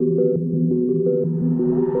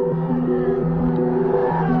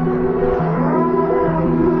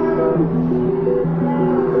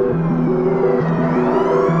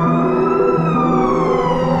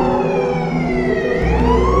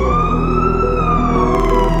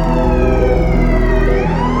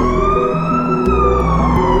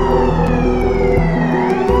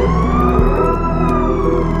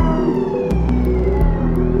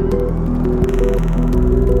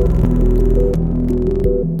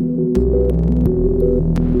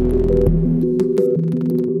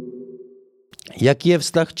Jaký je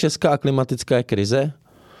vztah Česka a klimatické krize?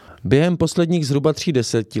 Během posledních zhruba 3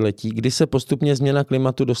 desetiletí, kdy se postupně změna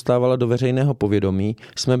klimatu dostávala do veřejného povědomí,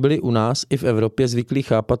 jsme byli u nás i v Evropě zvyklí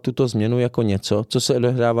chápat tuto změnu jako něco, co se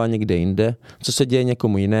odehrává někde jinde, co se děje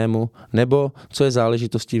někomu jinému, nebo co je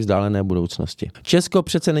záležitostí vzdálené budoucnosti. Česko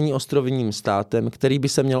přece není ostrovním státem, který by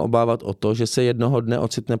se měl obávat o to, že se jednoho dne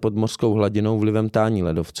ocitne pod mořskou hladinou vlivem tání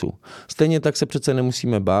ledovců. Stejně tak se přece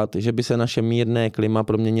nemusíme bát, že by se naše mírné klima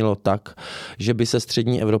proměnilo tak, že by se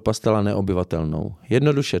střední Evropa stala neobyvatelnou.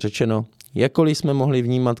 Jednoduše řečeno, jakkoliv jsme mohli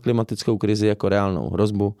vnímat klimatickou krizi jako reálnou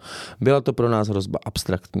hrozbu, byla to pro nás hrozba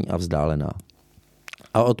abstraktní a vzdálená.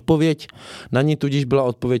 A odpověď na ní tudíž byla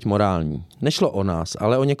odpověď morální. Nešlo o nás,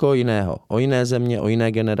 ale o někoho jiného, o jiné země, o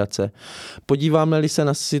jiné generace. Podíváme-li se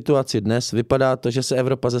na situaci dnes, vypadá to, že se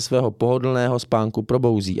Evropa ze svého pohodlného spánku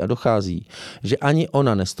probouzí a dochází, že ani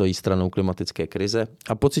ona nestojí stranou klimatické krize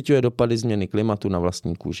a pociťuje dopady změny klimatu na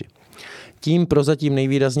vlastní kůži. Tím prozatím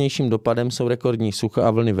nejvýraznějším dopadem jsou rekordní sucha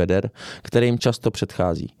a vlny veder, které jim často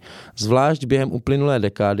předchází. Zvlášť během uplynulé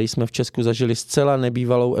dekády jsme v Česku zažili zcela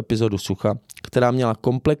nebývalou epizodu sucha, která měla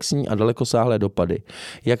komplexní a dalekosáhlé dopady,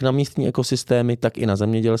 jak na místní ekosystémy, tak i na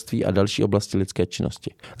zemědělství a další oblasti lidské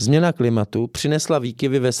činnosti. Změna klimatu přinesla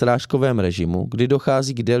výkyvy ve srážkovém režimu, kdy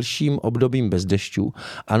dochází k delším obdobím bez dešťů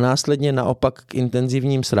a následně naopak k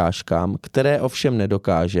intenzivním srážkám, které ovšem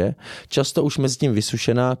nedokáže, často už mezi tím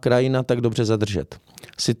vysušená krajina tak dobře zadržet.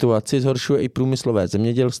 Situaci zhoršuje i průmyslové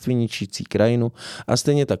zemědělství ničící krajinu a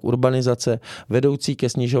stejně tak urbanizace vedoucí ke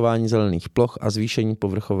snižování zelených ploch a zvýšení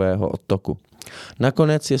povrchového odtoku.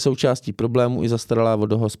 Nakonec je součástí problému i zastaralá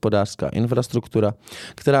vodohospodářská infrastruktura,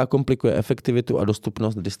 která komplikuje efektivitu a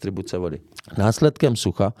dostupnost distribuce vody. Následkem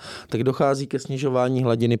sucha tak dochází ke snižování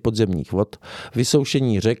hladiny podzemních vod,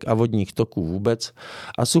 vysoušení řek a vodních toků vůbec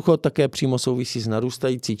a sucho také přímo souvisí s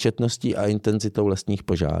narůstající četností a intenzitou lesních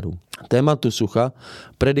požárů. Tématu sucha,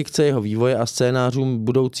 predikce jeho vývoje a scénářům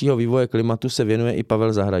budoucího vývoje klimatu se věnuje i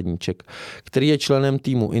Pavel Zahradníček, který je členem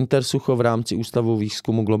týmu Intersucho v rámci Ústavu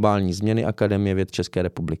výzkumu globální změny Akademie věd České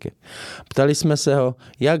republiky. Ptali jsme se ho,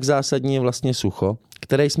 jak zásadní je vlastně sucho,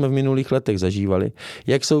 které jsme v minulých letech zažívali,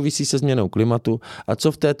 jak souvisí se změnou klimatu a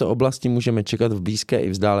co v této oblasti můžeme čekat v blízké i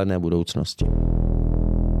vzdálené budoucnosti.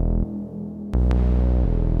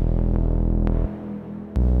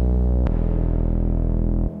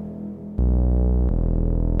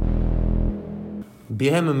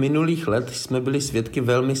 Během minulých let jsme byli svědky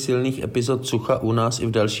velmi silných epizod sucha u nás i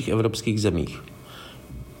v dalších evropských zemích.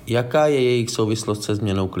 Jaká je jejich souvislost se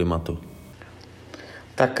změnou klimatu?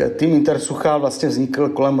 Tak tým Intersucha vlastně vznikl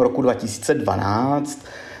kolem roku 2012,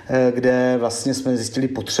 kde vlastně jsme zjistili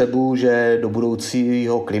potřebu, že do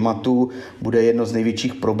budoucího klimatu bude jedno z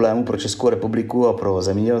největších problémů pro Českou republiku a pro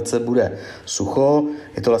zemědělce bude sucho.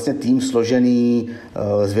 Je to vlastně tým složený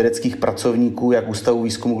z vědeckých pracovníků, jak Ústavu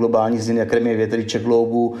výzkumu globální změny Akademie věd, tedy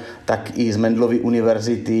Dlouhou, tak i z Mendelovy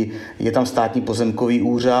univerzity. Je tam státní pozemkový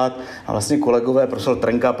úřad a vlastně kolegové, profesor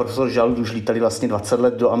Trnka a profesor Žalud už lítali vlastně 20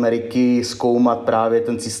 let do Ameriky zkoumat právě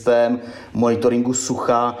ten systém monitoringu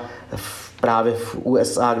sucha právě v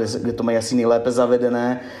USA, kde to mají asi nejlépe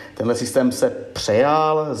zavedené. Tenhle systém se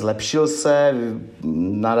přejal, zlepšil se,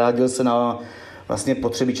 naradil se na vlastně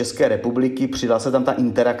potřeby České republiky, přidala se tam ta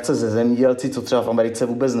interakce se zemědělci, co třeba v Americe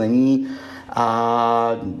vůbec není.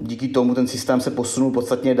 A díky tomu ten systém se posunul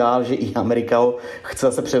podstatně dál, že i Amerika ho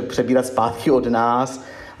chce se přebírat zpátky od nás.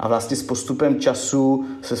 A vlastně s postupem času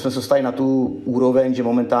jsme se dostali na tu úroveň, že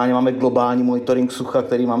momentálně máme globální monitoring sucha,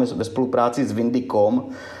 který máme ve spolupráci s windy.com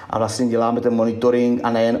a vlastně děláme ten monitoring a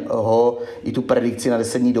nejen ho, i tu predikci na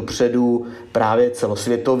 10 dní dopředu právě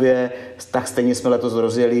celosvětově. Tak stejně jsme letos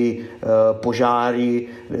rozjeli požáry,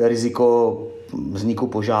 riziko vzniku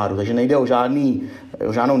požáru. Takže nejde o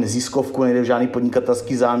žádnou neziskovku, nejde o žádný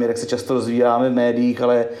podnikatelský záměr, jak se často rozvíjáme v médiích,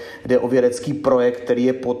 ale jde o vědecký projekt, který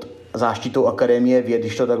je pod záštitou Akademie věd,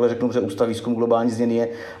 když to takhle řeknu, protože Ústav výzkumu globální změny je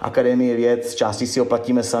Akademie věd, z části si ho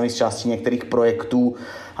platíme sami, z části některých projektů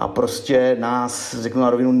a prostě nás, řeknu na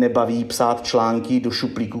rovinu, nebaví psát články do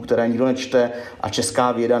šuplíku, které nikdo nečte a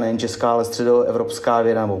česká věda, nejen česká, ale středoevropská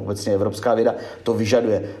věda nebo obecně evropská věda to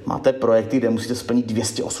vyžaduje. Máte projekty, kde musíte splnit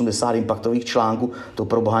 280 impaktových článků, to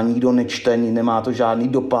pro boha nikdo nečte, nemá to žádný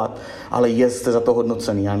dopad, ale jste za to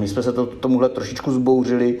hodnocený. A my jsme se tomuhle trošičku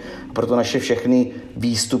zbouřili, proto naše všechny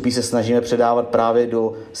výstupy se se snažíme předávat právě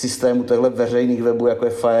do systému těchto veřejných webů, jako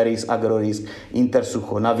je Firerisk, Agrorisk,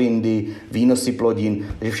 Intersucho, Navindy, výnosy plodin.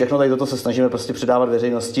 Takže všechno tady toto se snažíme prostě předávat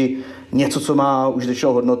veřejnosti něco, co má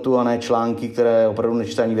užitečnou hodnotu, a ne články, které opravdu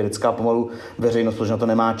nečte ani vědecká pomalu veřejnost, protože na to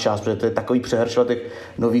nemá čas, protože to je takový přehršel těch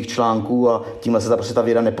nových článků a tímhle se ta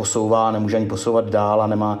věda neposouvá, nemůže ani posouvat dál a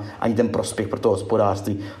nemá ani ten prospěch pro to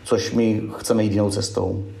hospodářství, což my chceme jít jinou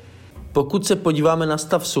cestou. Pokud se podíváme na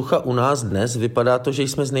stav sucha u nás dnes, vypadá to, že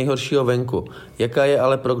jsme z nejhoršího venku. Jaká je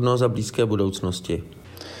ale prognóza blízké budoucnosti?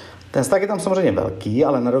 Ten vztah je tam samozřejmě velký,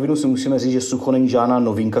 ale na rovinu si musíme říct, že sucho není žádná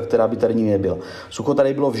novinka, která by tady nebyla. Sucho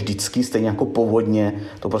tady bylo vždycky, stejně jako povodně,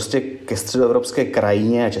 to prostě ke středoevropské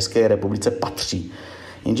krajině a České republice patří.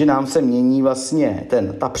 Jenže nám se mění vlastně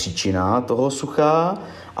ta příčina toho sucha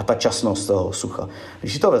a ta časnost toho sucha.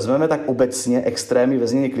 Když si to vezmeme, tak obecně extrémy ve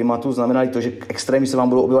změně klimatu znamenají to, že extrémy se vám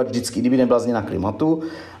budou objevovat vždycky, kdyby nebyla změna klimatu,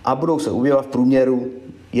 a budou se objevovat v průměru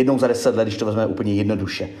jednou za 10 let, když to vezmeme úplně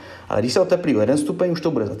jednoduše. Ale když se oteplí o 1 stupeň, už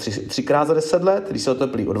to bude třikrát za 10 let, když se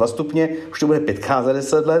oteplí o 2 stupně, už to bude 5krát za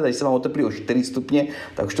 10 let, a když se vám oteplí o 4 stupně,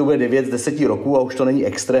 tak už to bude 9 z 10 roků a už to není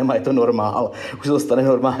extrém a je to normál. Už se to stane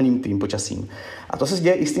normálním tím počasím. A to se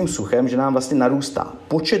děje i s tím suchem, že nám vlastně narůstá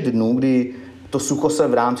počet dnů, kdy to sucho se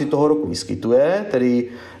v rámci toho roku vyskytuje, tedy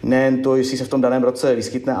nejen to, jestli se v tom daném roce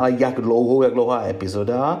vyskytne, ale jak dlouhá je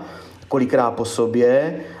epizoda, kolikrát po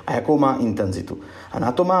sobě a jakou má intenzitu. A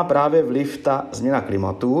na to má právě vliv ta změna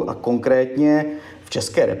klimatu, a konkrétně v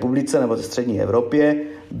České republice nebo ve střední Evropě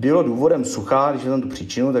bylo důvodem sucha, když jsem tu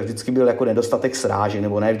příčinu, tak vždycky byl jako nedostatek srážek,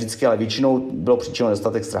 nebo ne vždycky, ale většinou bylo příčinou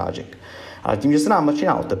nedostatek srážek. Ale tím, že se nám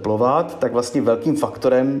začíná oteplovat, tak vlastně velkým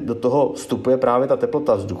faktorem do toho vstupuje právě ta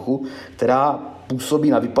teplota vzduchu, která působí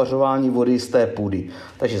na vypařování vody z té půdy.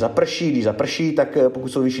 Takže když zaprší, tak pokud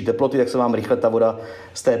jsou vyšší teploty, tak se vám rychle ta voda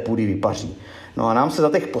z té půdy vypaří. No a nám se za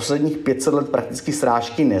těch posledních 500 let prakticky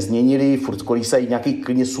srážky nezměnily, furt kolísají nějakých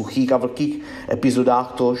klidně suchých a vlhkých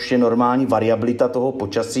epizodách, to je normální variabilita toho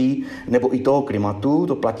počasí nebo i toho klimatu,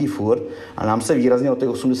 to platí furt, a nám se výrazně od těch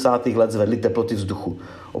 80. let zvedly teploty vzduchu.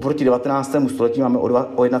 Oproti 19. století máme o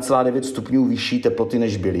 1,9 stupňů vyšší teploty,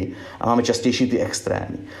 než byly, a máme častější ty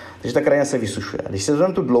extrémy. Takže ta krajina se vysušuje. Když se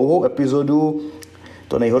vezmeme tu dlouhou epizodu,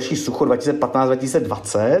 to nejhorší sucho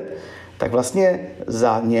 2015-2020, tak vlastně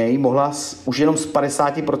za něj mohla už jenom z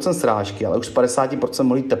 50% srážky, ale už z 50%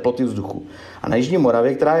 mohly teploty vzduchu. A na Jižní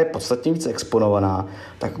Moravě, která je podstatně více exponovaná,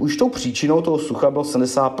 tak už tou příčinou toho sucha bylo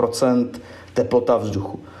 70% teplota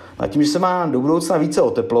vzduchu. A tím, že se má do budoucna více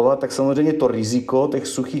oteplovat, tak samozřejmě to riziko těch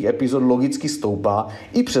suchých epizod logicky stoupá,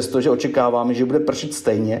 i přesto, že očekáváme, že bude pršet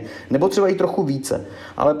stejně, nebo třeba i trochu více.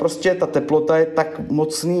 Ale prostě ta teplota je tak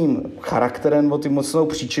mocným charakterem, nebo mocnou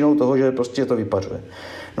příčinou toho, že prostě to vypařuje.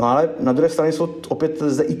 No ale na druhé straně jsou opět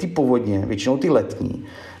zde i ty povodně, většinou ty letní.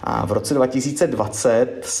 A v roce 2020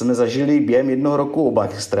 jsme zažili během jednoho roku oba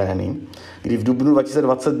extrémy, kdy v dubnu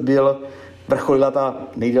 2020 vrcholila ta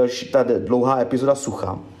dlouhá epizoda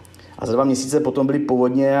sucha. A za 2 měsíce potom byly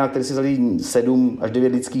povodně, které si vzali 7 až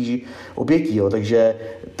 9 lidských obětí. Jo. Takže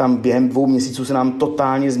tam během 2 měsíců se nám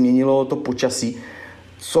totálně změnilo to počasí,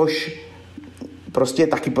 což prostě je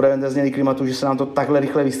taky projevem té změny klimatu, že se nám to takhle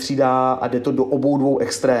rychle vystřídá a jde to do obou 2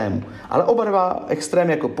 extrémů. Ale oba 2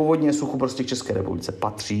 extrémy jako povodně, suchu prostě k České republice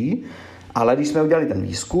patří. Ale když jsme udělali ten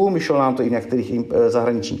výzkum, vyšlo nám to i v některých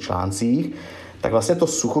zahraničních článcích, tak vlastně to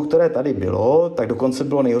sucho, které tady bylo, tak dokonce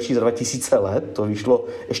bylo nejhorší za 2000 let. To vyšlo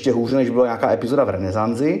ještě hůře, než byla nějaká epizoda v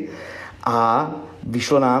renesanci. A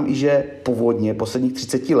vyšlo nám i, že povodně posledních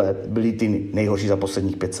 30 let byly ty nejhorší za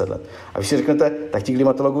posledních 500 let. A když si řeknete, tak ti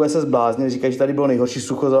klimatologové se zbláznili, říkají, že tady bylo nejhorší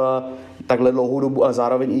sucho za takhle dlouhou dobu a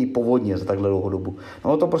zároveň i povodně za takhle dlouhou dobu.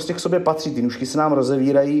 No to prostě k sobě patří, ty nůžky se nám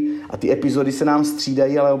rozevírají a ty epizody se nám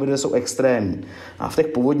střídají, ale obě jsou extrémní. A v těch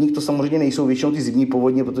povodních to samozřejmě nejsou většinou ty zimní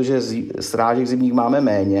povodně, protože srážek zimních máme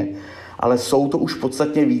méně, ale jsou to už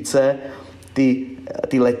podstatně více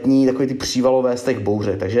ty letní, takové ty přívalové z těch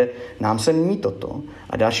bouře. Takže nám se mění toto.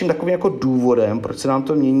 A dalším takovým jako důvodem, proč se nám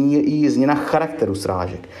to mění, je i změna charakteru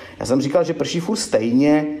srážek. Já jsem říkal, že prší furt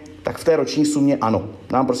stejně, tak v té roční sumě ano.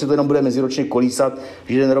 Nám prostě to jenom bude meziročně kolísat,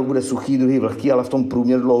 že jeden rok bude suchý, druhý vlhký, ale v tom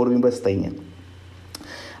průměru dlouhodobým bude stejně.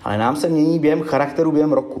 Ale nám se mění během charakteru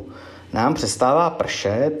během roku. Nám přestává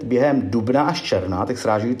pršet během dubna až června, tak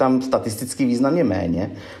sráží tam statisticky významně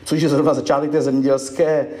méně, což je zrovna začátek té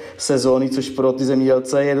zemědělské sezóny, což pro ty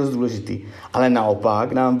zemědělce je dost důležitý. Ale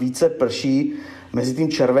naopak nám více prší mezi tím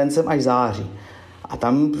červencem až září. A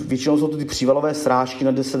tam většinou jsou to ty přívalové srážky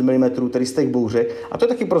na 10 mm, tedy z těch bouřek. A to je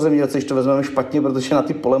taky pro zemědělce, když to vezmeme špatně, protože na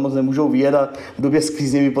ty pole moc nemůžou vyjet a v době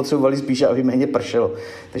sklízně by potřebovali spíše, aby méně pršelo.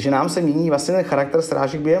 Takže nám se mění vlastně ten charakter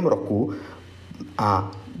srážek během roku.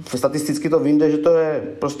 A statisticky to vyjde, že to je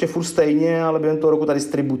prostě furt stejně, ale během toho roku ta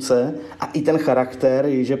distribuce a i ten charakter,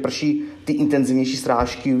 že prší ty intenzivnější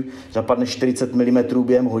srážky, zapadne 40 mm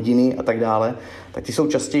během hodiny a tak dále, tak ty jsou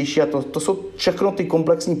častější a to jsou všechno ty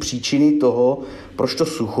komplexní příčiny toho, proč to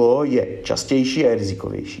sucho je častější a je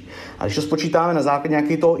rizikovější. A když to spočítáme na základě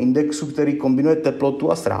nějakého toho indexu, který kombinuje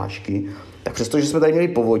teplotu a srážky, tak přestože jsme tady měli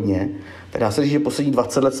povodně, tak dá se říct, že poslední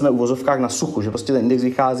 20 let jsme u vozovkách na suchu, že prostě ten index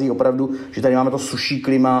vychází opravdu, že tady máme to suší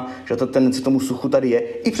klima, že to tendence tomu suchu tady je.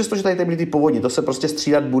 I přesto, že tady byly ty povodně, to se prostě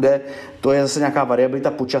střídat bude, to je zase nějaká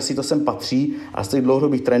variabilita počasí, to sem patří, a z těch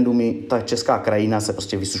dlouhodobých trendů ta česká krajina se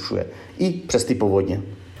prostě vysušuje. I přes ty povodně.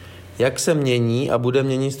 Jak se mění a bude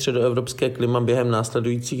měnit středoevropské klima během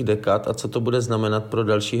následujících dekád a co to bude znamenat pro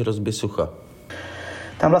další hrozby sucha?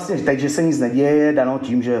 Tam vlastně teď, že se nic neděje, je dano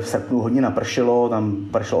tím, že v srpnu hodně napršelo, tam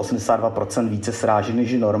pršelo 82% více srážek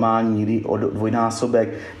než normální, někdy o dvojnásobek.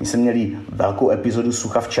 My jsme měli velkou epizodu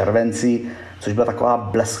sucha v červenci, což byla taková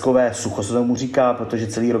bleskové sucho, se tomu říká, protože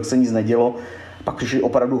celý rok se nic nedělo. Pak přišly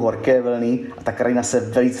opravdu horké vlny a ta krajina se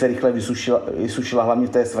velice rychle vysušila hlavně v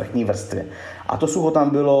té svrchní vrstvě. A to sucho tam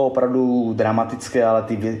bylo opravdu dramatické, ale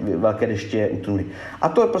ty velké deště utnuly. A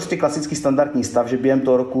to je prostě klasický standardní stav, že během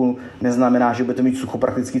toho roku neznamená, že budete mít sucho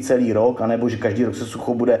prakticky celý rok, anebo že každý rok se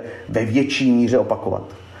sucho bude ve větší míře opakovat.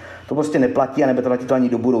 To prostě neplatí a nebude platit to ani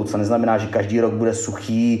do budoucna. Neznamená, že každý rok bude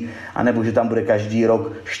suchý, anebo že tam bude každý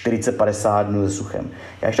rok 40-50 dnů se suchem.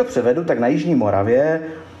 Já když to převedu, tak na Jižní Moravě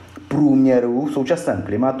průměru v současném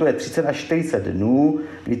klimatu je 30 až 40 dnů,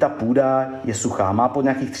 kdy ta půda je suchá. Má pod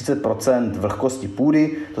nějakých 30% vlhkosti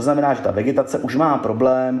půdy, to znamená, že ta vegetace už má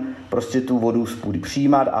problém prostě tu vodu z půdy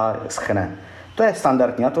přijímat a schne. To je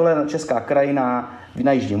standardní a tohle je česká krajina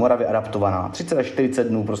na Jižní Moravě adaptovaná. 30 až 40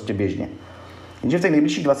 dnů prostě běžně. Jenže v těch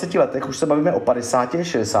nejbližších 20 letech už se bavíme o 50 až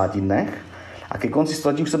 60 dnech a ke konci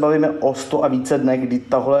století už se bavíme o 100 a více dnech, kdy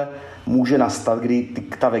tohle může nastat, kdy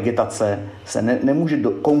ta vegetace se nemůže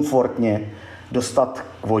komfortně dostat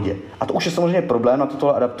k vodě. A to už je samozřejmě problém, na to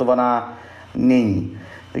tohle adaptovaná není.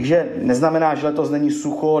 Takže neznamená, že letos není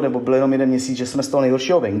sucho, nebo byl jenom jeden měsíc, že jsme z toho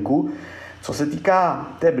nejhoršího venku. Co se týká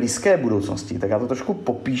té blízké budoucnosti, tak já to trošku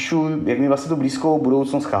popíšu, jak my vlastně tu blízkou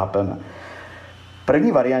budoucnost chápeme. V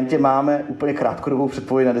první variantě máme úplně krátkodobou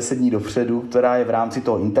předpověď na 10 dní dopředu, která je v rámci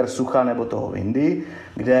toho intersucha nebo toho windy,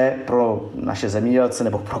 kde pro naše zemědělce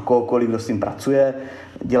nebo pro kohokoliv, kdo s tím pracuje,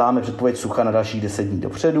 děláme předpověď sucha na dalších 10 dní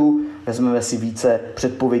dopředu. Vezmeme si více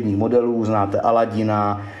předpovědních modelů, znáte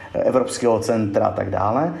Aladina, Evropského centra a tak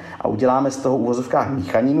dále a uděláme z toho uvozovkách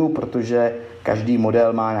míchaninu, protože každý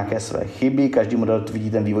model má nějaké své chyby, každý model vidí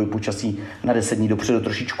ten vývoj počasí na 10 dní dopředu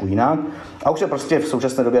trošičku jinak. A už se prostě v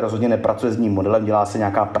současné době rozhodně nepracuje s ním modelem, dělá se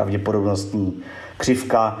nějaká pravděpodobnostní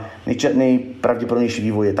křivka. Nejpravděpodobnější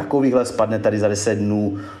vývoj je takovýhle, spadne tady za 10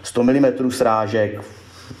 dnů 100 mm srážek,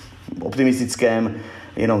 v optimistickém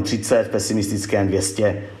jenom 30, v pesimistickém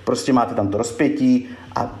 200. Prostě máte tam to rozpětí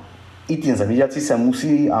a i ty zemědělci se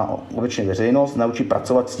musí a obecně veřejnost naučit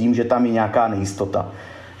pracovat s tím, že tam je nějaká nejistota.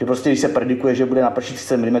 Že prostě, když se predikuje, že bude napršit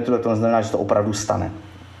 30 mm, tak to neznamená, že to opravdu stane.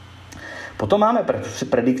 Potom máme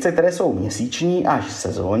predikce, které jsou měsíční až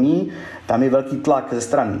sezónní. Tam je velký tlak ze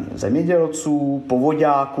strany zemědělců,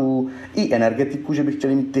 povoďáků i energetiků, že by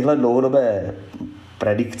chtěli mít tyhle dlouhodobé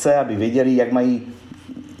predikce, aby věděli, jak mají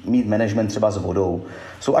mít management třeba s vodou.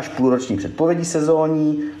 Jsou až půlroční předpovědi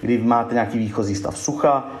sezónní, kdy máte nějaký výchozí stav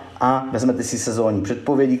sucha a vezmete si sezónní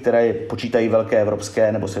předpovědi, které počítají velké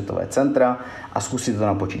evropské nebo světové centra a zkusíte to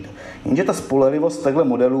napočítat. Jenže ta spolehlivost těchto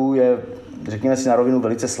modelů je, řekněme si na rovinu,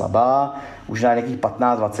 velice slabá. Už na nějakých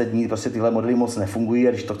 15-20 dní prostě tyhle modely moc nefungují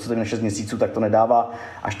a když to chcete na 6 měsíců, tak to nedává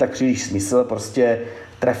až tak příliš smysl. Prostě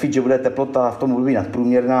trefit, že bude teplota v tom období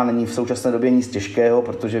nadprůměrná, není v současné době nic těžkého,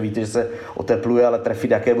 protože víte, že se otepluje, ale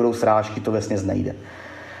trefit, jaké budou srážky, to vesměs nejde.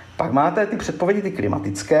 Pak máte ty předpovědi, ty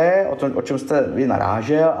klimatické, o čem jste vy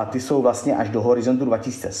narážel, a ty jsou vlastně až do horizontu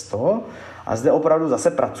 2100. A zde opravdu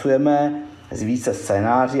zase pracujeme s více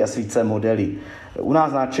scénáři a s více modely. U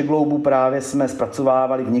nás na Dlouhou právě jsme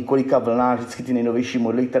zpracovávali v několika vlnách vždycky ty nejnovější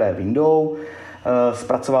modely, které vyjdou.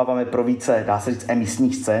 Zpracováváme pro více, dá se říct,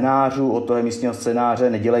 emisních scénářů. Od toho emisního scénáře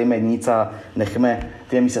nedělejme nic a nechme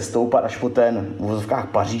ty emise stoupat až po ten v uvozovkách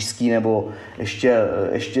pařížský, nebo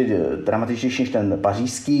ještě dramatičtější než ten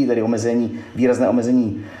pařížský, tedy výrazné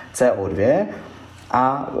omezení CO2.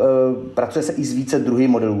 A pracuje se i s více druhých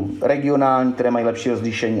modelů. Regionální, které mají lepší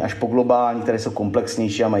rozlišení, až po globální, které jsou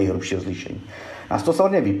komplexnější a mají hrubší rozlišení. Nás to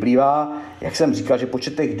samozřejmě vyplývá, jak jsem říkal, že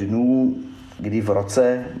počet těch dnů, kdy v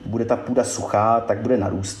roce bude ta půda suchá, tak bude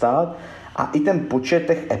narůstat. a i ten počet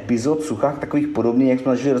těch epizod sucha, takových podobných, jak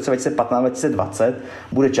jsme zažili v roce 2015-2020,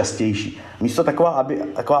 bude častější. Místo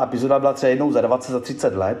taková epizoda byla třeba jednou za 20, za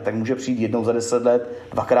 30 let, tak může přijít jednou za 10 let,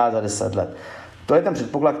 dvakrát za 10 let. To je ten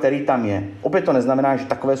předpoklad, který tam je. Opět to neznamená, že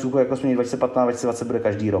takové sucho, jako jsme měli 2015-2020, bude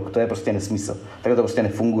každý rok. To je prostě nesmysl. Takhle to prostě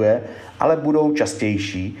nefunguje, ale budou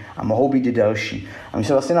častější a mohou být i delší. A my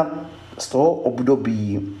se vlastně z toho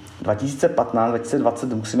období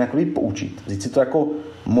 2015-2020 musíme jakoby poučit. Vzít si to jako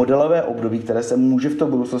modelové období, které se může v té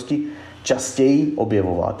budoucnosti častěji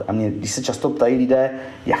objevovat. A když se často ptají lidé,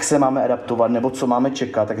 jak se máme adaptovat nebo co máme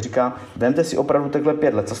čekat, tak říkám, vemte si opravdu takhle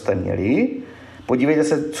 5 let, co jste měli, podívejte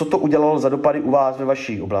se, co to udělalo za dopady u vás ve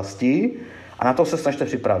vaší oblasti a na to se snažte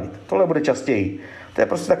připravit. Tohle bude častěji. To je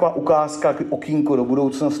prostě taková ukázka, okýnko do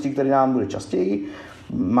budoucnosti, který nám bude častěji.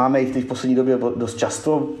 Máme jich teď v poslední době dost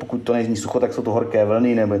často, pokud to nezní sucho, tak jsou to horké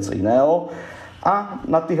vlny nebo něco jiného. A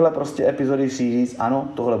na tyhle prostě epizody si říct, ano,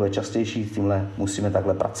 tohle bude častější, s tímhle musíme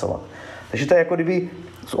takhle pracovat. Takže to je jako kdyby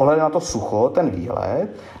s ohledem na to sucho, ten výhled.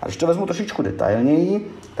 A když to vezmu trošičku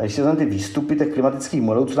detailněji, tak když si vezmu ty výstupy těch klimatických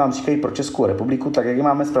modelů, co nám říkají pro Českou republiku, tak jak je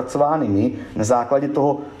máme zpracovány my na základě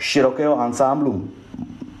toho širokého ansámblu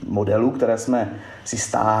modelů, které jsme si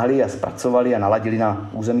stáhli a zpracovali a naladili na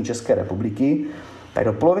území České republiky, tak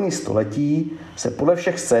do poloviny století se podle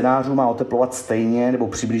všech scénářů má oteplovat stejně nebo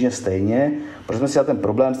přibližně stejně, protože jsme si na ten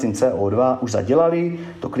problém s tím CO2 už zadělali,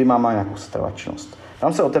 to klima má nějakou setrvačnost.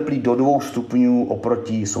 Tam se oteplí do 2 stupňů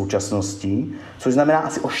oproti současnosti, což znamená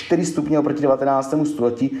asi o 4 stupně oproti 19.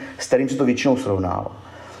 století, s kterým se to většinou srovnává.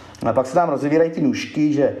 A pak se tam rozevírají ty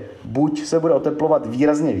nůžky, že buď se bude oteplovat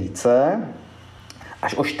výrazně více,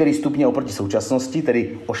 až o 4 stupně oproti současnosti,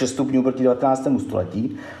 tedy o 6 stupňů oproti 19.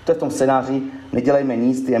 století. To je v tom scénáři, nedělejme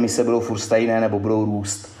nic, ty emise budou furt stejné nebo budou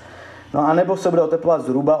růst. No a nebo se bude oteplovat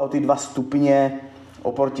zhruba o ty 2 stupně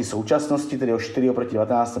oproti současnosti, tedy o 4 oproti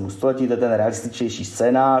 19. století, to je ten realističtější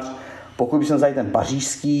scénář. Pokud bychom vzali ten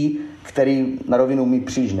pařížský, který na rovinu my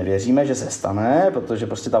příliš nevěříme, že se stane, protože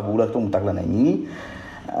prostě ta vůle k tomu takhle není,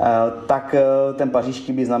 tak ten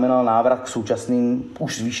pařížský by znamenal návrat k současným,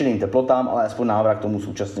 už zvýšeným teplotám, ale aspoň návrat k tomu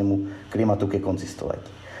současnému klimatu ke konci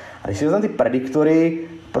století. A když si vezmeme ty prediktory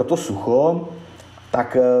pro to sucho,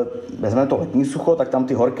 tak vezmeme to letní sucho, tak tam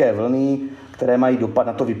ty horké vlny, které mají dopad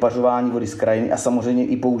na to vypařování vody z krajiny a samozřejmě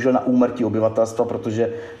i bohužel na úmrtí obyvatelstva,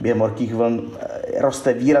 protože během horkých vln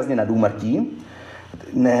roste výrazně nad úmrtí.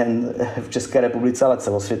 Ne v České republice, ale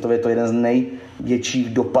celosvětově to jeden z největších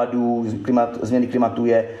dopadů změny klimatu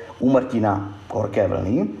je úmrtí na horké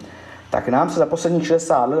vlny. Tak nám se za posledních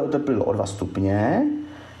 60 let oteplilo o 2 stupně,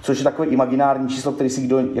 což je takové imaginární číslo, který si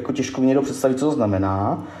jako těžko někdo představí, co to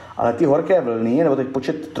znamená, ale ty horké vlny, nebo teď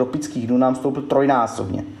počet tropických dnů nám stoupil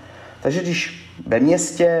trojnásobně. Takže když ve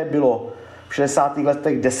městě bylo v 60.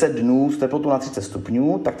 letech 10 dnů s teplotou na 30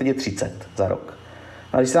 stupňů, tak teď je 30 za rok.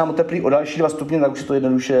 A když se nám oteplí o další 2 stupně, tak už si to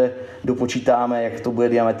jednoduše dopočítáme, jak to bude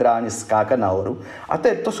diametrálně skákat nahoru. A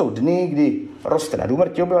to jsou dny, kdy roste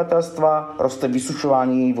nadúmrtí obyvatelstva, roste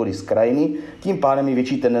vysušování vody z krajiny, tím pádem je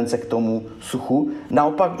větší tendence k tomu suchu,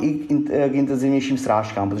 naopak i k intenzivnějším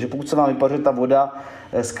srážkám, protože pokud se vám vypařuje ta voda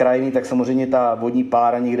z krajiny, tak samozřejmě ta vodní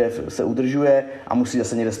pára někde se udržuje a musí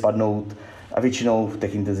zase někde spadnout a většinou v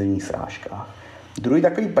těch intenzivních srážkách. Druhý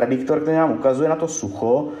takový prediktor, který nám ukazuje na to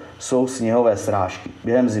sucho, jsou sněhové srážky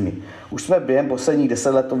během zimy. Už jsme během posledních 10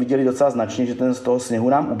 let to viděli docela značně, že z toho sněhu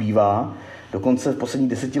nám ubývá. Dokonce v posledních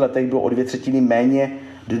 10 letech bylo o 2/3 méně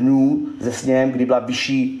dnů se sněhem, kdy byla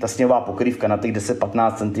vyšší ta sněhová pokrývka na těch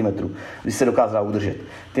 10-15 cm, kdy se dokázala udržet.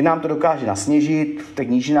 Ty nám to dokáže nasněžit v těch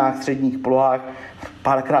nížinách, středních polohách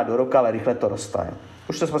párkrát do roka, ale rychle to roztaje.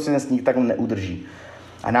 Už to prostě ten sníh tak neudrží.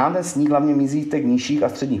 A nám ten sníh hlavně mizí v těch nižších a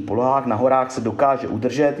středních polohách, na horách se dokáže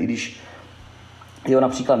udržet, i když je ho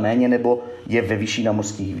například méně nebo je ve vyšších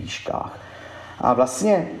nadmořských výškách. A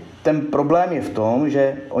vlastně ten problém je v tom,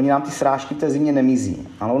 že oni nám ty srážky v té zimě nemizí,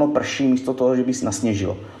 ale ono prší místo toho, že by se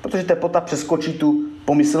nasněžilo. Protože teplota přeskočí tu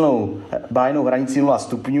pomyslnou bájnou hranici 0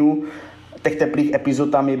 stupňů, těch teplých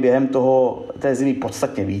epizod tam je během té zimy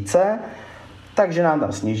podstatně více, takže nám tam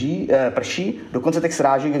prší, dokonce těch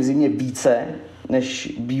srážek je v zimě více,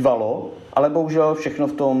 než bývalo, ale bohužel všechno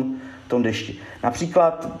v tom dešti.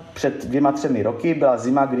 Například před 2-3 roky byla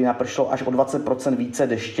zima, kdy napršelo až o 20% více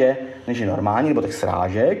deště, než je normální, nebo těch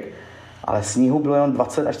srážek, ale sníhu bylo jen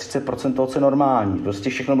 20 až 30% toho, co je normální. Prostě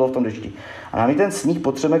všechno bylo v tom dešti. A nám ten sníh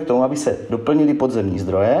potřebujeme k tomu, aby se doplnili podzemní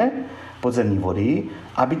zdroje, podzemní vody,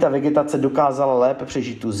 aby ta vegetace dokázala lépe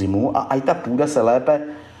přežít tu zimu a i ta půda se lépe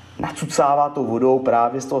nacucává tou vodou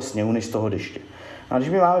právě z toho sněhu, než z toho deště. A když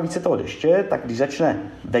my máme více toho deště, tak když začne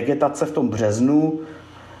vegetace v tom březnu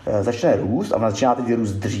začne růst a ona začíná teď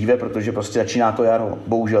růst dříve, protože prostě začíná to jaro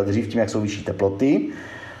bohužel dřív tím, jak jsou vyšší teploty,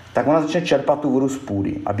 tak ona začne čerpat tu vodu z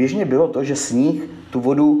půdy. A běžně bylo to, že sníh tu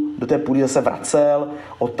vodu do té půdy zase vracel,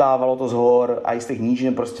 otávalo to z hor a i z těch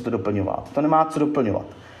nížin prostě to doplňoval. To nemá co doplňovat.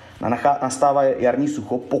 Nastává jarní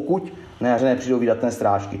sucho, pokud na jaře nepřijdou vydatné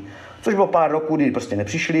srážky. Což bylo pár roků, kdy prostě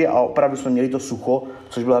nepřišli a opravdu jsme měli to sucho,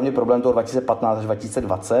 což byl hlavně problém toho 2015 až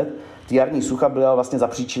 2020. Ty jarní sucha byly vlastně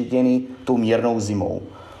zapříčiněny tou mírnou zimou.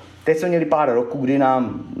 Teď jsme měli pár roků, kdy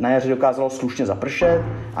nám na jaře dokázalo slušně zapršet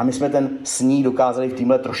a my jsme ten sníh dokázali v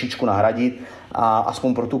tímhle trošičku nahradit a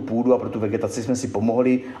aspoň pro tu půdu a pro tu vegetaci jsme si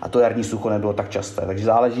pomohli a to jarní sucho nebylo tak časté. Takže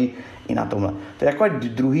záleží i na tomhle. To je takový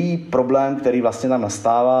druhý problém, který vlastně tam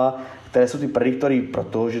nastává, které jsou ty prediktory pro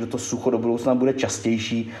to, že to sucho do budoucna bude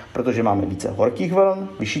častější, protože máme více horkých vln,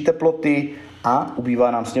 vyšší teploty a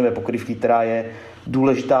ubývá nám sněhové pokrývky, která je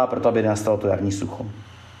důležitá pro to, aby nenastalo to jarní sucho.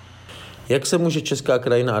 Jak se může česká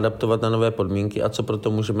krajina adaptovat na nové podmínky a co pro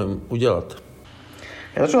to můžeme udělat?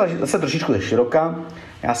 Já začnu zase trošičku ze široka.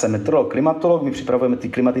 Já jsem meteorolog, klimatolog, my připravujeme ty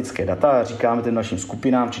klimatické data a říkáme těm našim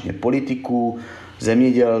skupinám, včetně politiků,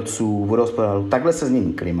 zemědělců, vodohospodářů, takhle se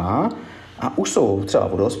změní klima. A už jsou třeba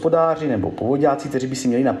vodohospodáři nebo povodňáci, kteří by si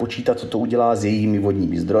měli napočítat, co to udělá s jejími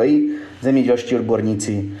vodními zdroji, zemědělští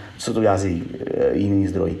odborníci, co to udělá s jinými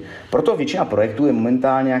zdroji. Proto většina projektů je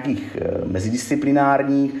momentálně nějakých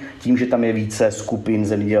mezidisciplinárních, tím, že tam je více skupin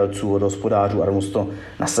zemědělců, vodohospodářů a to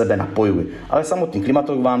na sebe napojuje. Ale samotný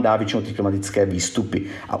klimatolog vám dá většinou ty klimatické výstupy.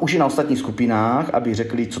 A už i na ostatních skupinách, aby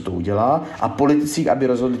řekli, co to udělá, a politicích, aby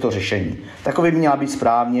rozhodli to řešení. Takové by měla být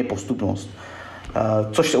správně postupnost.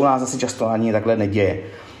 Což se u nás asi často ani takhle neděje.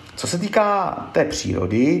 Co se týká té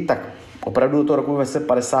přírody, tak opravdu do toho roku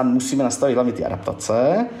 2050 musíme nastavit hlavně ty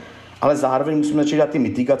adaptace, ale zároveň musíme začít dělat ty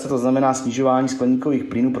mitigace, to znamená snižování skleníkových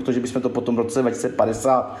plynů, protože bychom to potom v roce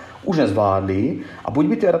 2050 už nezvládli a buď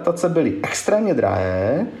by ty adaptace byly extrémně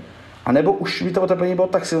drahé, anebo už by to oteplení bylo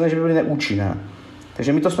tak silné, že by byly neúčinné.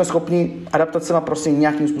 Takže my to jsme schopni adaptacemi prostě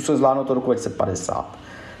nějakým způsobem zvládnout do roku 2050.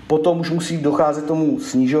 Potom už musí docházet tomu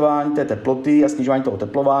snižování té teploty a snižování toho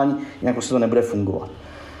oteplování, jinak prostě to nebude fungovat.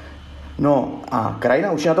 No a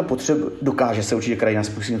krajina určitě na to dokáže se určitě krajina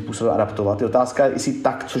způsobem adaptovat. Je otázka, jestli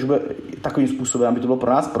tak, což bude takovým způsobem, aby to bylo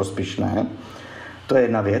pro nás prospěšné. To je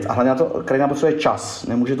jedna věc. A hlavně na to krajina potřebuje čas.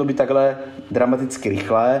 Nemůže to být takhle dramaticky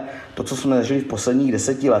rychlé. To, co jsme zažili v posledních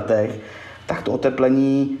 10 letech, tak to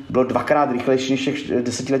oteplení bylo 2x rychlejší než těch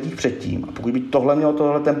 10 letích předtím. A pokud by tohle mělo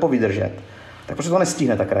tohle tempo vydržet, tak prostě to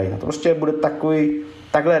nestihne ta krajina. To prostě bude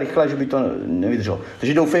takhle rychle, že by to nevydrželo.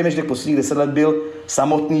 Takže doufejme, že těch posledních 10 let byl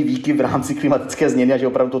samotný výkyv v rámci klimatické změny a že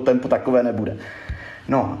opravdu to tempo takové nebude.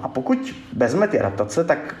 No a pokud vezmeme ty adaptace,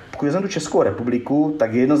 tak pokud vezmeme tu Českou republiku,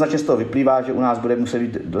 tak jednoznačně z toho vyplývá, že u nás bude muset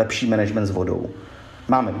být lepší management s vodou.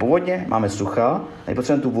 Máme povodně, máme sucha,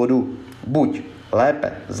 nepotřebujeme tu vodu buď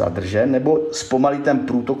lépe zadržet, nebo zpomalit ten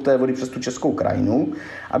průtok té vody přes tu českou krajinu,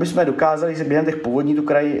 aby jsme dokázali se během těch povodní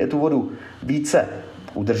tu vodu více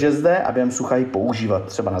udržet zde a během sucha ji používat,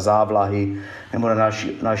 třeba na závlahy nebo na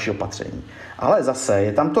další opatření. Ale zase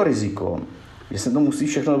je tam to riziko, že se to musí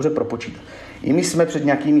všechno dobře propočítat. I my jsme před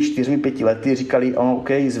nějakými 4-5 lety říkali, OK,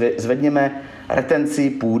 zvedněme retenci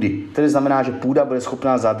půdy. To znamená, že půda bude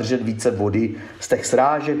schopná zadržet více vody z těch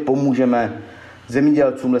srážek, pomůžeme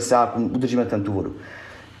zemědělcům, lesákům, udržíme tu vodu.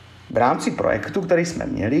 V rámci projektu, který jsme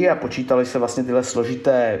měli a počítali se vlastně tyhle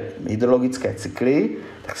složité hydrologické cykly,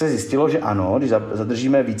 tak se zjistilo, že ano, když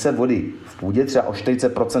zadržíme více vody v půdě, třeba o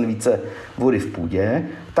 40% více vody v půdě,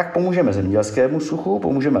 tak pomůžeme zemědělskému suchu,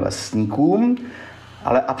 pomůžeme lesníkům,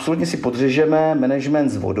 ale absolutně si podřežeme management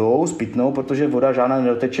s vodou, s pitnou, protože voda žádná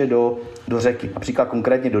nedoteče do řeky. Například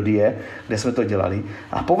konkrétně do Děje, kde jsme to dělali.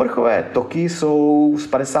 A povrchové toky jsou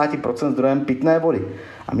z 50% zdrojem pitné vody.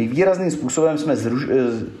 A my výrazným způsobem jsme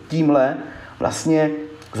tímhle vlastně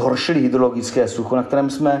zhoršili hydrologické sucho, na kterém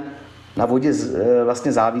jsme na vodě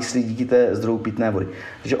vlastně závislí díky té zdroju pitné vody.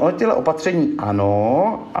 Takže ono těhle opatření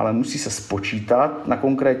ano, ale musí se spočítat na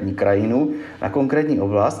konkrétní krajinu, na konkrétní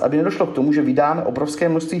oblast, aby nedošlo k tomu, že vydáme obrovské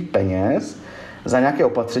množství peněz za nějaké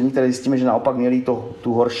opatření, které zjistíme, že naopak měly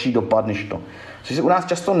tu horší dopad než to. Což se u nás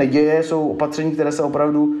často neděje, jsou opatření, které se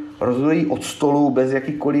opravdu rozhodují od stolu bez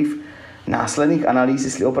jakýchkoliv následných analýz,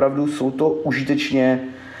 jestli opravdu jsou to užitečně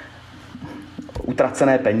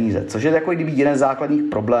utracené peníze, což je jako kdyby jeden z základních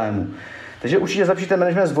problémů. Takže určitě zlepšit ten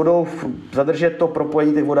management s vodou, zadržet to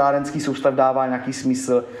propojení těch vodárenských soustav dává nějaký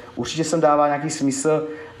smysl. Určitě sem dává nějaký smysl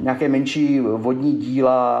nějaké menší vodní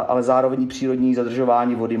díla, ale zároveň přírodní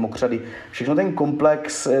zadržování vody, mokřady. Všechno ten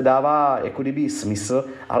komplex dává jako kdyby smysl,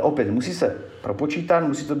 ale opět musí se propočítat,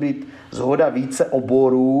 musí to být shoda více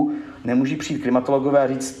oborů, nemůže přijít klimatologové a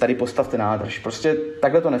říct, tady postavte nádrž. Prostě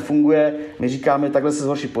takhle to nefunguje. My říkáme, takhle se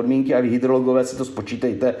zhorší podmínky a vy hydrologové si to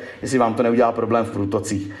spočítejte, jestli vám to neudělá problém v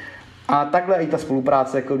průtocích. A takhle i ta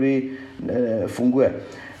spolupráce jakoby funguje.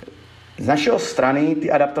 Z našeho strany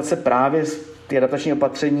ty adaptace právě, ty adaptační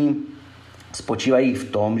opatření spočívají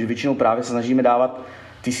v tom, že většinou právě se snažíme dávat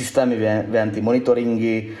ty systémy ven, ty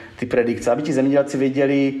monitoringy, ty predikce, aby ti zemědělci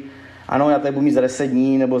věděli, ano, já tady budu mít za 10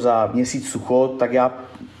 dní nebo za měsíc sucho, tak já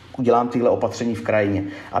udělám tyhle opatření v krajině.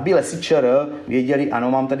 Aby lesičer věděli,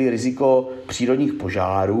 ano, mám tady riziko přírodních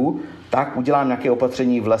požárů, tak udělám nějaké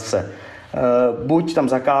opatření v lese. Buď tam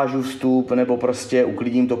zakážu vstup, nebo prostě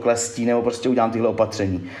uklidím to klestí, nebo prostě udělám tyhle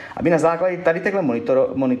opatření. Aby na základě tady těchto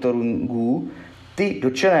monitoringů ty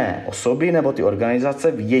dotčené osoby nebo ty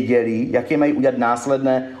organizace věděly, jaké mají udělat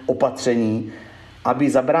následné opatření, aby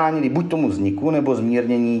zabránili buď tomu vzniku, nebo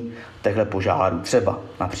zmírnění těchto požárů. Třeba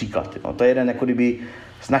například. No, to je jeden jako kdyby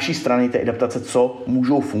z naší strany té adaptace, co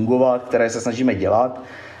můžou fungovat, které se snažíme dělat,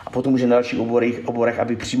 a potom už na dalších oborech,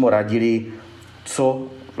 aby přímo radili, co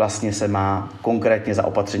vlastně se má konkrétně za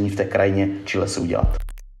opatření v té krajině či lese udělat.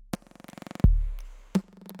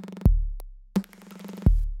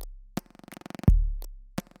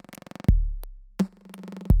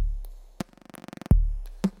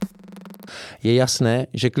 Je jasné,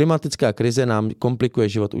 že klimatická krize nám komplikuje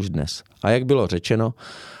život už dnes. A jak bylo řečeno,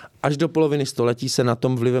 až do poloviny století se na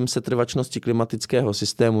tom vlivem setrvačnosti klimatického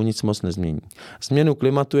systému nic moc nezmění. Změnu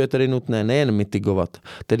klimatu je tedy nutné nejen mitigovat,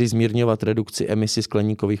 tedy zmírňovat redukci emisí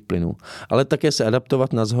skleníkových plynů, ale také se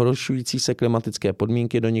adaptovat na zhoršující se klimatické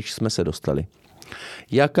podmínky, do nichž jsme se dostali.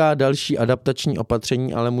 Jaká další adaptační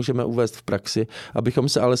opatření ale můžeme uvést v praxi, abychom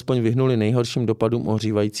se alespoň vyhnuli nejhorším dopadům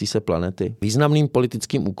ohřívající se planety? Významným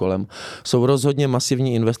politickým úkolem jsou rozhodně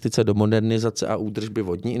masivní investice do modernizace a údržby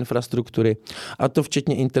vodní infrastruktury, a to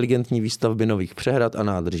včetně inteligentní výstavby nových přehrad a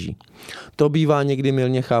nádrží. To bývá někdy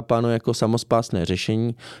mylně chápáno jako samospásné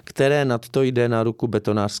řešení, které nadto jde na ruku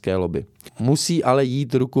betonářské lobby. Musí ale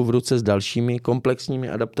jít ruku v ruce s dalšími komplexními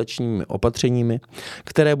adaptačními opatřeními,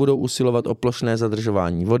 které budou usilovat o plošné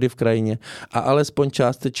zadržování vody v krajině a alespoň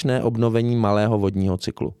částečné obnovení malého vodního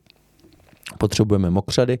cyklu. Potřebujeme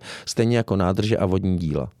mokřady, stejně jako nádrže a vodní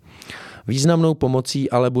díla. Významnou pomocí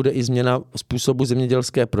ale bude i změna způsobu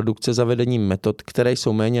zemědělské produkce zavedením metod, které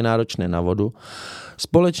jsou méně náročné na vodu,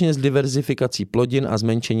 společně s diverzifikací plodin a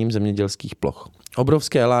zmenšením zemědělských ploch.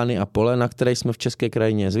 Obrovské lány a pole, na které jsme v české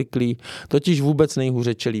krajině zvyklí, totiž vůbec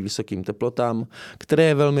nejhůře čelí vysokým teplotám, které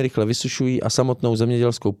je velmi rychle vysušují a samotnou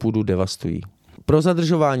zemědělskou půdu devastují. Pro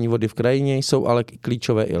zadržování vody v krajině jsou ale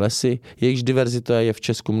klíčové i lesy, jejichž diverzita je v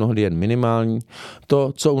Česku mnohdy jen minimální.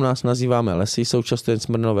 To, co u nás nazýváme lesy, jsou často jen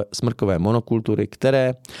smrkové monokultury,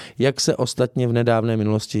 které, jak se ostatně v nedávné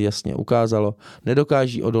minulosti jasně ukázalo,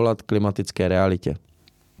 nedokáží odolat klimatické realitě.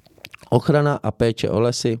 Ochrana a péče o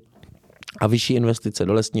lesy a vyšší investice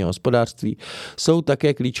do lesního hospodářství jsou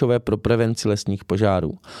také klíčové pro prevenci lesních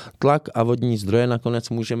požárů. Tlak a vodní zdroje nakonec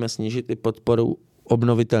můžeme snížit i podporou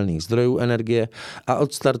obnovitelných zdrojů energie a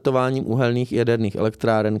odstartováním uhelných jaderných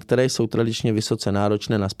elektráren, které jsou tradičně vysoce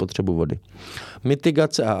náročné na spotřebu vody.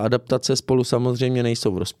 Mitigace a adaptace spolu samozřejmě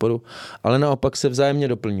nejsou v rozporu, ale naopak se vzájemně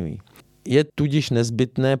doplňují. Je tudíž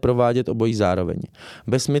nezbytné provádět obojí zároveň.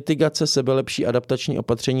 Bez mitigace sebelepší adaptační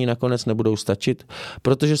opatření nakonec nebudou stačit,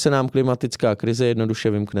 protože se nám klimatická krize jednoduše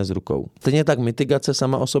vymkne z rukou. Stejně tak mitigace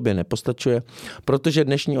sama o sobě nepostačuje, protože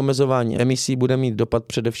dnešní omezování emisí bude mít dopad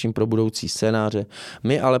především pro budoucí scénáře.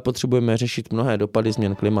 My ale potřebujeme řešit mnohé dopady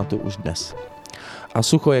změn klimatu už dnes. A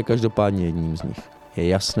sucho je každopádně jedním z nich. Je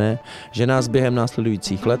jasné, že nás během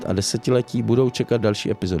následujících let a desetiletí budou čekat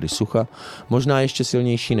další epizody sucha, možná ještě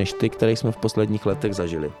silnější než ty, které jsme v posledních letech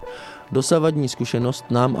zažili. Dosavadní zkušenost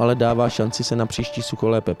nám ale dává šanci se na příští sucho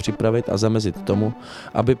lépe připravit a zamezit tomu,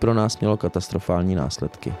 aby pro nás mělo katastrofální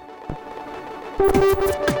následky.